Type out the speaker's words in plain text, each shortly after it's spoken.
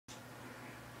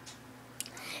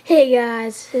Hey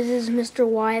guys, this is Mr.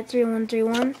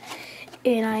 Wyatt3131,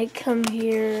 and I come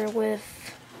here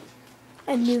with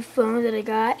a new phone that I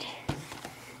got.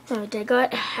 I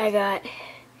got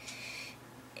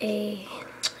a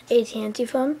AT&T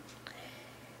phone.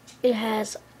 It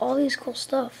has all these cool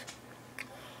stuff.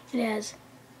 It has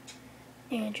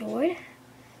Android,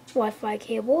 Wi-Fi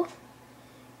cable,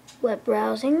 web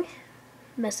browsing,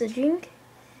 messaging,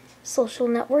 social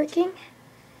networking.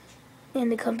 And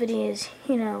the company is,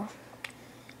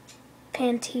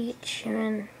 Panteach, and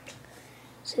then it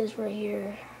says right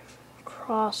here,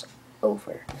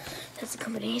 Crossover. That's the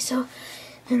company. So,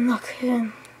 and look,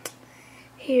 and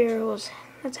here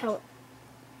that's how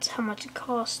much it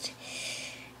cost.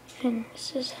 And it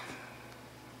says,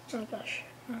 oh my gosh.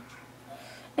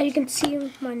 And you can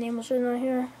see my name was written on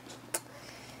here,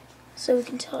 so we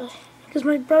can tell, because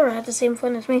my brother had the same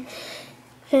phone as me.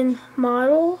 And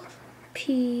model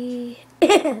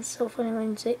it's so funny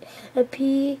when you say a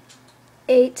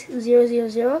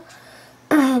P8000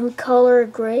 and color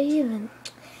gray, and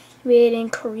made in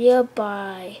Korea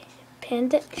by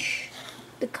Panteach,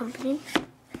 the company.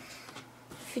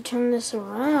 If you turn this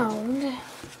around, it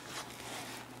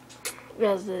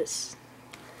has this.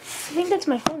 I think that's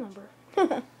my phone number.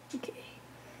 Okay.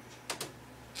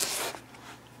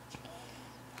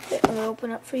 I'm gonna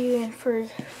open up for you and for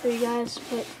you guys,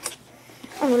 but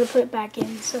I'm going to put it back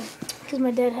in, so, because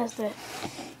my dad has to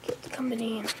get the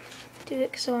company and do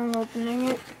it, so I'm opening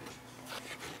it.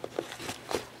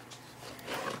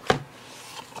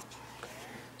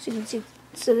 So you can see,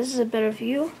 so this is a better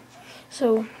view.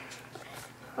 So,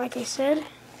 like I said,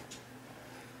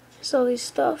 there's all these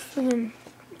stuff, and then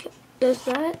there's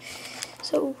that.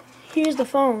 So, here's the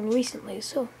phone recently,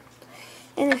 so,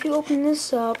 and if you open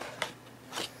this up,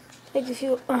 like if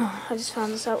you, I just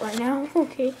found this out right now,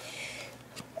 okay.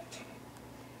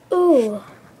 Ooh. I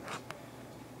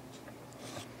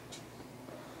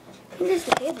think there's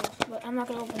the cable, but I'm not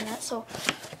going to open that. So,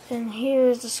 then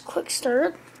here's this quick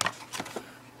start.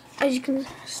 As you can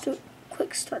see,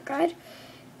 quick start guide.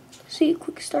 See,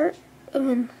 quick start. And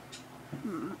then,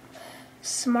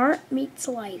 smart meets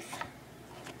life.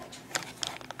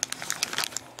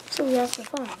 So, that's the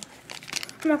phone.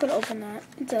 I'm not going to open that.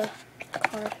 It's a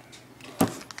card.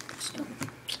 So,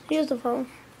 here's the phone.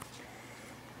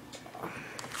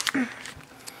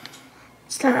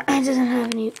 It doesn't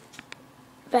have any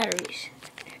batteries.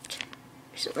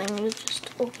 So I'm going to just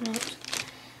open it.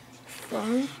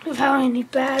 Phone. Without any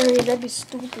batteries, that'd be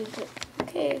stupid, but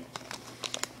okay.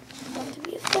 Not to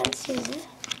be offensive.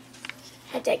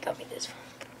 My dad got me this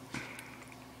phone.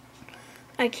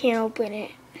 I can't open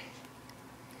it.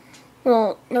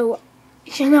 Well, no,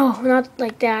 not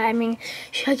like that. I mean,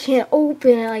 I can't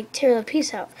open it, like tear the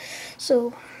piece out.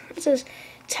 So it says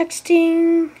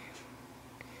texting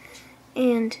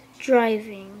and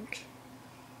driving.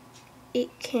 It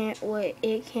can't wait.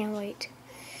 It can't wait.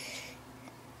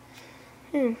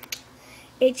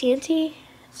 AT&T,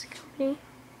 it's a company.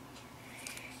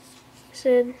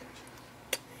 Said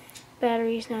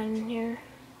battery's not in here.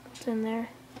 It's in there.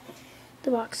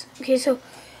 The box. Okay, so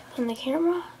on the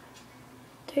camera,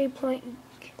 3.0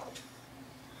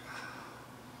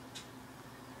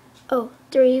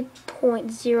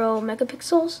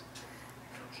 megapixels.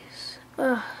 Focus.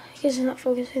 I guess it's not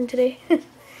focusing today.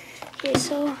 Okay,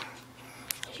 so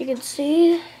as you can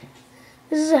see,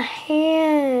 this is a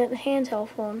handheld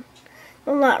phone.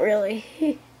 Well, not really.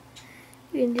 You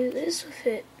can do this with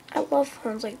it. I love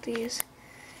phones like these.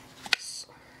 So,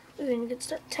 then you can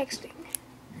start texting,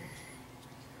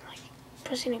 like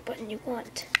pressing any button you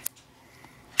want.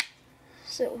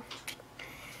 So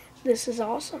this is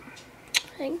awesome.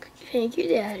 Thank you,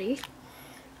 Daddy.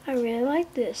 I really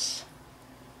like this.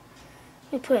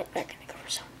 Let me put it back in the cover.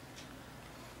 So,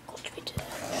 coach me to that.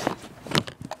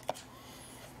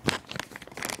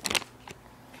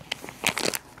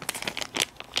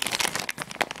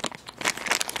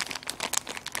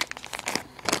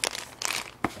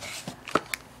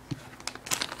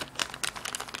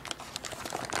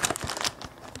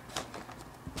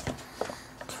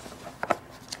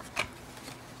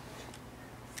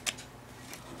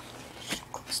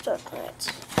 Start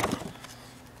that.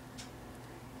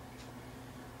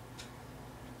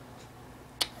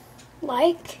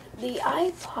 Like the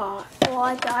iPod, or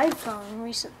like the iPhone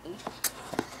recently.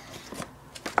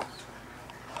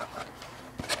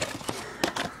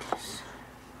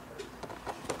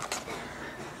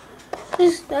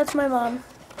 That's my mom.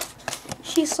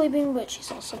 She's sleeping, but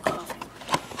she's also coughing.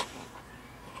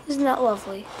 Isn't that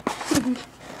lovely?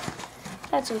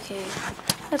 That's okay.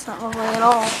 That's not lovely at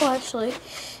all, actually.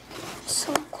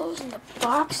 So I'm closing the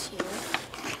box here.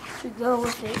 to go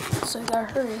with it. So I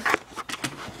gotta hurry.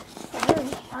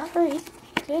 Hurry.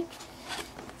 Okay.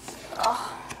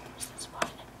 Oh, where's that spot?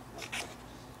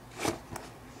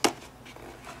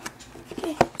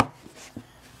 Okay.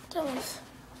 Done with.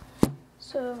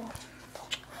 So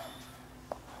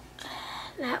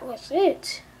that was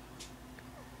it.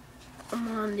 I'm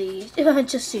on the,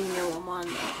 just so you know, I'm on the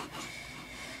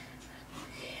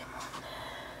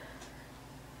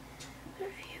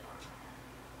review.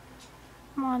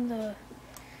 I'm on the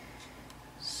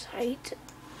site,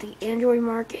 the Android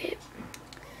market.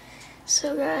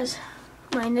 So guys,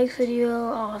 my next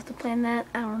video, I'll have to plan that,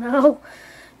 I don't know.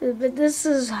 But this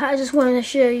is, I just wanted to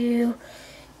show you,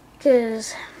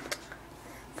 because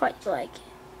if I like it.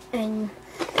 And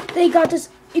they got this,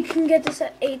 you can get this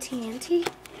at AT&T.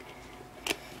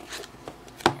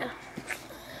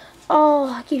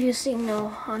 I'll give you a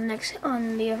signal on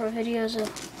the other videos of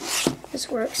this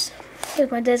works. Because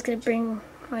my dad's gonna bring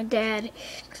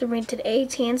to the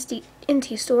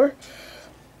AT&T store.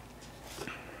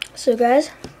 So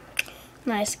guys,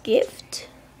 nice gift.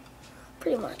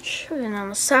 Pretty much. And then on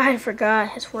the side, I forgot,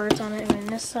 has words on it. And then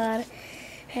this side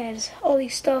has all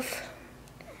these stuff,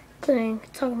 talking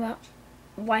about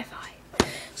Wi-Fi.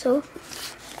 So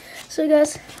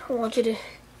guys, I want you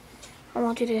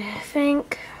to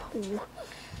think.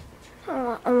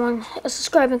 I want to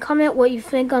subscribe and comment what you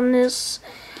think on this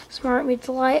smart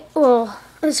meter light. Well,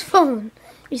 this phone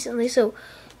recently. So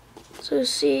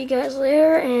see you guys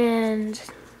later, and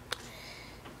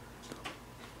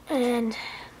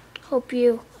hope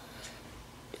you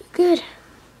do good.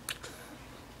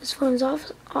 This phone's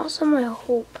awesome. I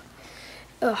hope.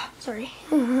 Sorry.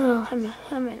 I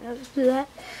meant not to do that.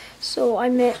 So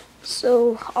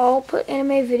I'll put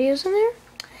anime videos in there.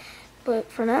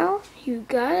 But for now, you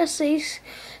gotta stay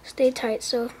tight.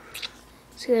 So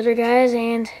see you later, guys,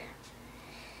 and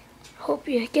hope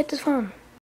you get this phone.